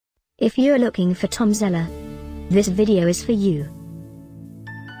If you're looking for Tomzilla, this video is for you.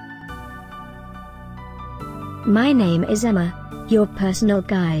 My name is Emma, your personal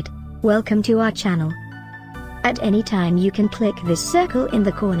guide. Welcome to our channel. At any time you can click this circle in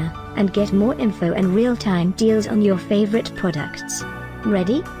the corner, and get more info and real-time deals on your favorite products.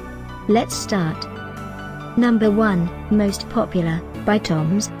 Ready? Let's start. Number 1, Most Popular, by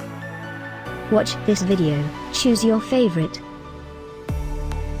Toms. Watch this video, choose your favorite.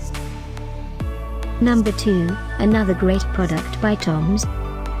 Number 2, another great product by Toms.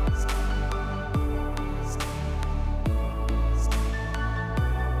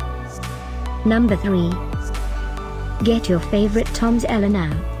 Number 3. Get your favorite Tomzilla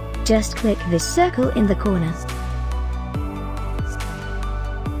now. Just click this circle in the corner.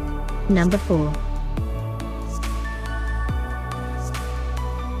 Number 4.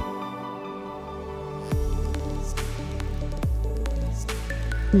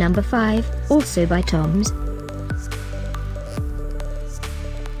 Number 5, also by Toms.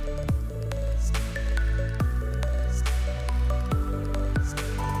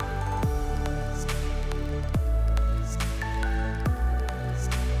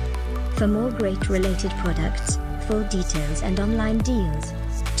 For more great related products, full details and online deals,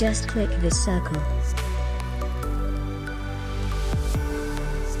 just click this circle.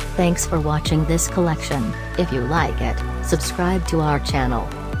 Thanks for watching this collection. If you like it, subscribe to our channel.